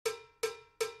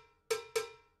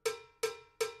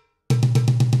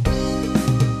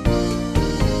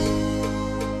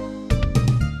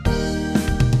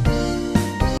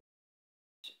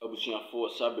abusuafo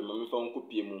sabe mami fa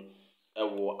nkopie mu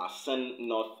ewo Asen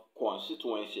North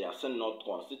constituency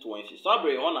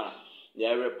sabe ona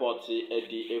the report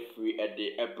edi efri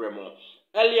edi ebremo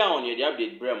earlier on the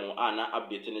update bremo ana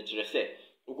update ne kire se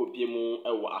ukopie mu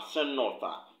ewo Asen North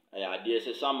ade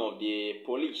say some of the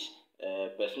police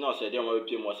personnel said dem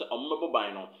opie mu say ommebo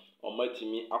ban no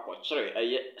omatimi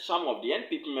akokyere some of the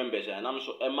NPP members and am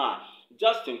so ema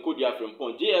Justin Kodia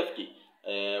Frempon JFK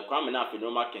Kwame na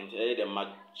Fenoma Kent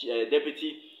the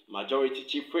deputy majority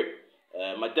chief whip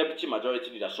my deputy majority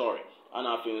leader and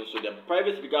I feel so the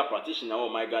private legal practitioner oh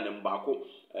my god mbako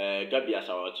Gabi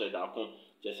Asawache da kon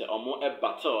just say omo a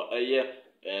battle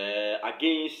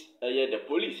against the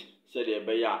police said the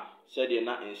beya said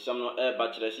na nsam no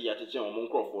bachelor si yateche omo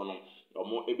nkrofo no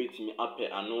omo ebetimi ape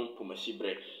anu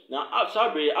pomasibre na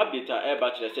sabre update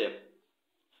bachelor say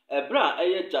Ebra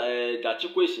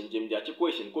dachi question Jim dachi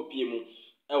question kopie mu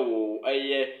ewo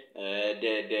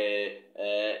the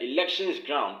elections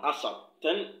ground as at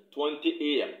 10:20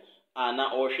 AM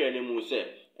ana ohwe ne mu se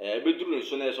beduru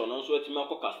nso na so no so atimi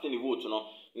akọ casting vote no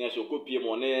na so kopie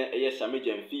mu na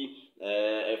samejamfi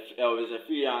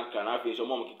elvezefi anka na afi so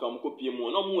mom kika mu kopie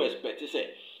mu no mu expect se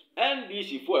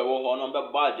NDC for ewo ho no be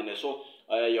badge ne so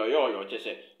yo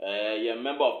chese ye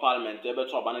member of parliament ebe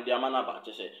to aba na dia mana ba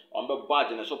chese on be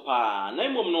badge ne so pa na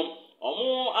imom no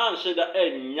omo answer da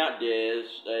enya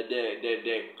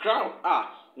the crowd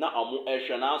na omo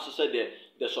ehwe na so say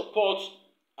the support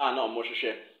na omo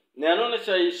hwehwe na no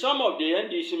say some of the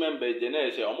NDC members they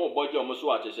na say omo budget omo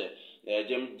so achese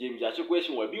Jim Jachi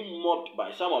question will be mocked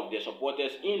by some of the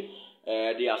supporters in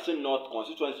the Asen North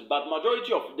constituency, but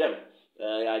majority of them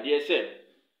idea say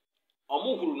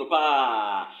omuhuru no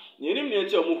pa yenim ne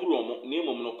enti omuhuru omo na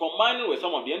emom no combining with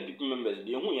some of the NPP members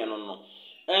the hu ye no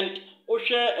and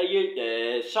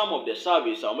ohwe some of the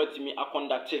surveys omatimi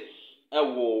conduct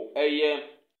ewo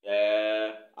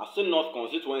Asen North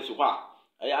constituency ho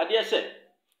idea say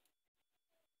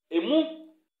emu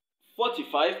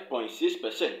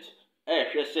 45.6%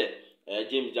 hwe say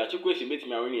James Jachikwesi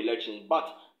metimi win election but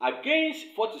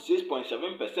against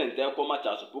 46.7% Koma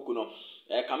Opoku no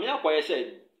kamia kwaye say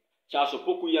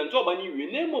Opoku yanto obani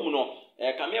wi na emom no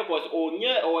kamia kwa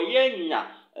onye nya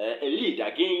a lead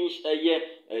against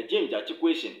James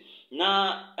Jachikwesi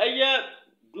na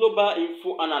global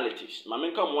info analytics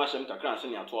mamenka mo asem kakra nse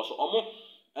ne ato so omo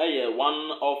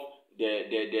one of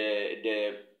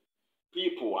the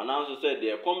people announced said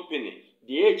their company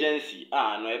the agency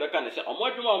no ebeka ne say omo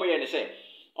adwuma omo ye ne say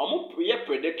omo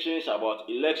predictions about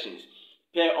elections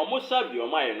per omo sabi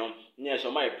omo no yes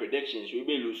omo predictions we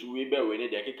be lose we be win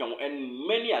the keka and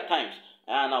many a times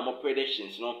na omo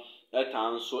predictions no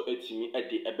so etimi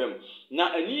edi ebem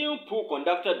na a new poll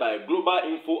conducted by Global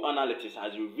Info Analytics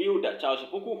has revealed that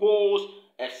Opoku holds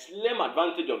a slim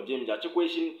advantage of James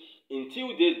Jachikwesi in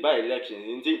 2 days by elections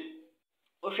indeed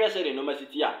Osha said in Noma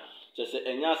City just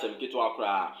enya sem keto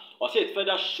akra or say it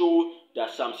further showed that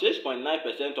some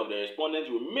 6.9% of the respondents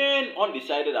remain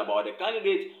undecided about the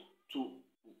candidate to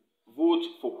vote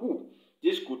for who.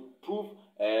 This could prove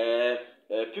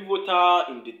pivotal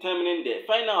in determining the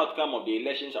final outcome of the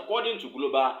elections according to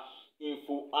Global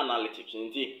Info Analytics.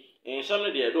 In some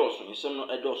of the adults, in some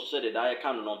adults said that I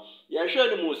can know. Ya share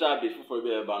the Musa before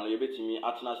be ban you betimi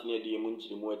atnas near the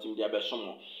munchi motim dia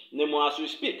besomo. Nemo as we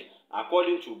speak,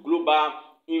 according to Global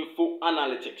Info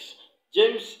Analytics,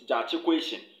 James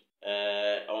Jachikwesi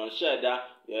on share that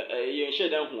you share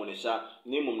them who is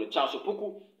name of the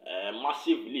Opoku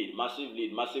massive lead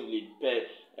per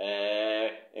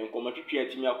and commentary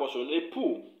team akoso no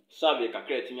pool survey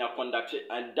kakra team conduct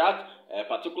and that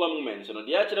particular moment so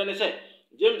the actually say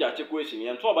James Jachikwesi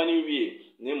and to abani wie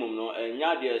name no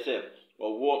nya dey say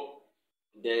or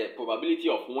the probability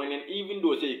of winning even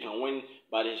though say you can win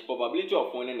but his probability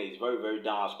of winning is very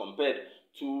down as compared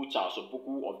to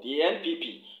Opoku of the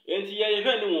NPP. Enti ye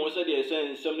hwe ni won say dey say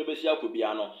nsem no besia ko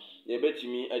bia no ye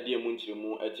betimi ade mu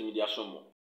ntirimu atimi dia somo